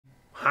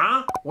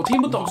我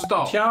听不懂，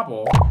听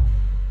不。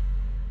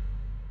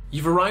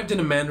You've arrived in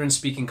a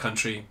Mandarin-speaking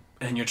country,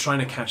 and you're trying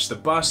to catch the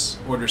bus,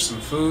 order some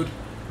food,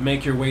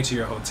 make your way to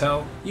your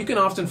hotel. You can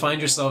often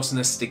find yourselves in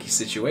a sticky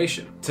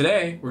situation.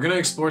 Today, we're going to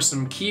explore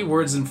some key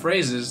words and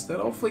phrases that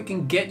hopefully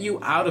can get you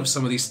out of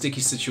some of these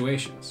sticky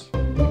situations.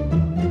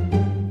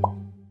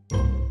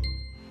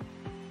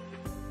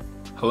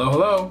 Hello,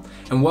 hello,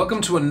 and welcome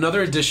to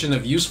another edition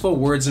of Useful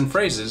Words and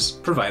Phrases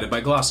provided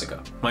by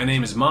Glossika. My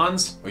name is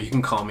Mons, or you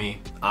can call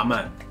me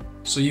Aman.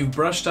 So you've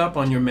brushed up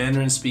on your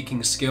Mandarin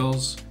speaking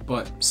skills,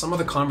 but some of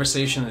the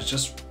conversation is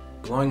just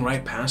blowing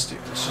right past you.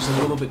 It's just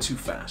a little bit too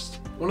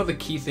fast. One of the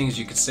key things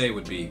you could say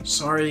would be,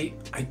 sorry,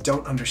 I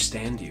don't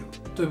understand you.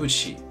 对不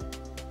起，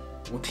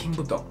我听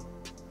不懂。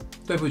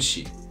对不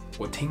起，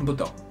我听不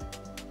懂。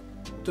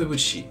对不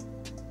起，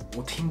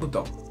我听不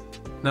懂。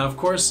Now, of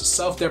course,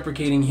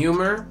 self-deprecating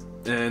humor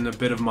and a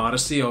bit of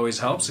modesty always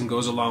helps and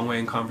goes a long way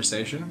in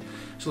conversation.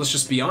 So let's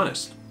just be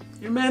honest.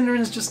 Your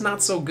Mandarin's just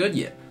not so good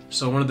yet.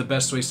 So one of the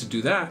best ways to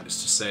do that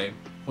is to say,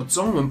 我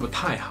中文不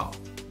太好。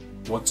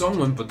我中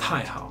文不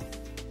太好。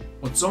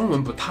我中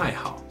文不太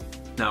好。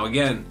Now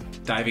again,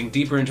 diving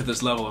deeper into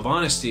this level of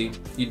honesty,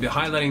 you'd be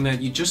highlighting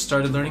that you just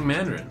started learning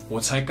Mandarin.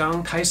 我才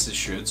刚开始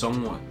学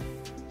中文。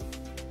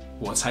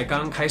我才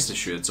刚开始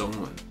学中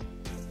文。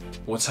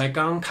我才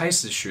刚开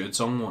始学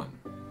中文。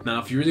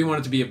Now, if you really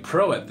wanted to be a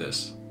pro at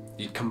this,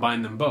 you'd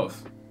combine them both,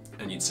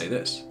 and you'd say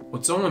this. 我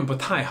中文不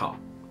太好，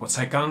我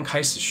才刚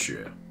开始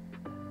学。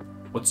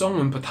我中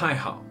文不太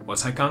好，我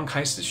才刚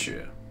开始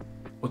学。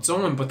我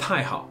中文不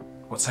太好，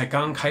我才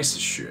刚开始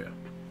学。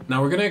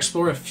Now we're going to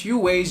explore a few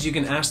ways you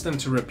can ask them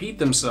to repeat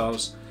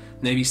themselves,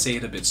 maybe say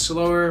it a bit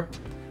slower,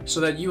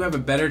 so that you have a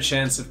better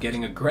chance of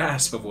getting a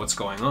grasp of what's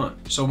going on.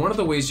 So one of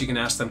the ways you can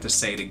ask them to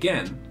say it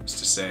again is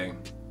to say,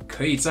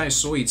 可以再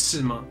说一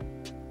次吗？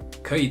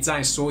可以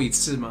再说一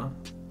次吗？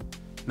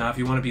 Now, if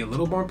you want to be a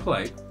little more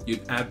polite,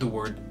 you'd add the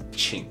word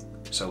请.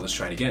 So let's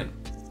try it again.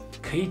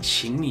 可以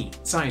请你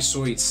再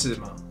说一次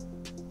吗？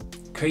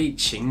可以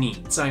请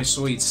你再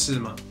说一次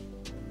吗？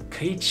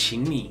可以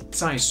请你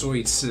再说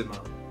一次吗？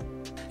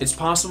 It's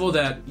possible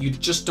that you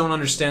just don't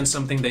understand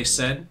something they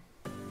said,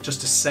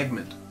 just a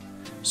segment.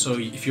 So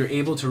if you're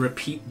able to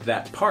repeat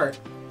that part,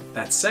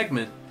 that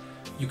segment,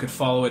 you could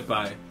follow it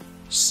by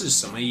是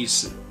什么意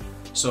思?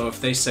 So if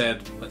they said,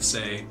 let's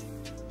say,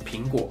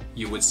 苹果,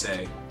 you would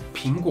say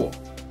苹果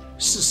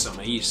是什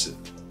么意思？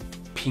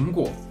苹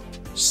果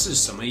是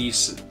什么意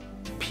思？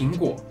苹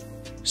果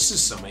是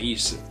什么意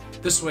思？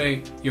 This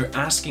way, you're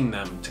asking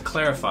them to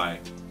clarify,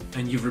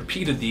 and you've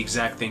repeated the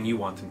exact thing you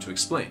want them to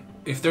explain.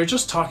 If they're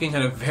just talking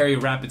at a very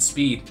rapid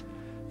speed,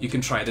 you can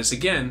try this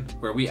again,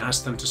 where we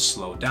ask them to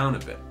slow down a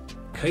bit.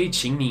 可以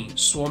请你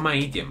说慢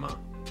一点吗？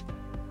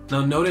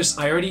 Now notice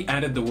I already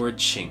added the word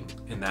请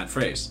in that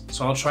phrase,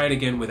 so I'll try it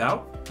again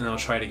without, and I'll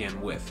try it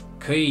again with.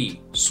 可以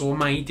说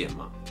慢一点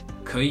吗？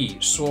可以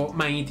说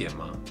慢一点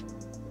吗？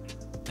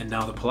 And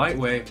now the polite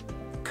way,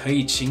 可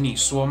以请你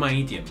说慢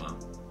一点吗？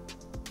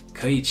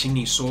可以请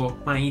你说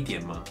慢一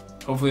点吗？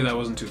 Hopefully that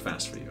wasn't too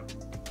fast for you.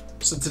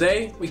 So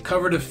today, we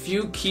covered a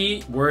few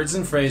key words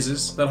and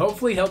phrases that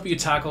hopefully help you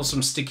tackle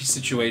some sticky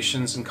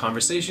situations and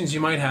conversations you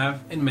might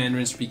have in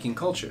Mandarin-speaking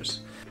cultures.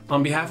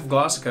 On behalf of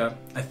Glossika,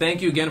 I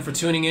thank you again for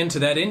tuning in to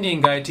that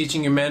Indian guy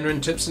teaching your Mandarin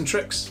tips and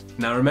tricks.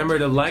 Now remember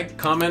to like,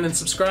 comment, and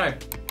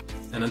subscribe.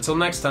 And until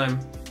next time,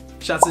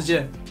 下次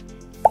见.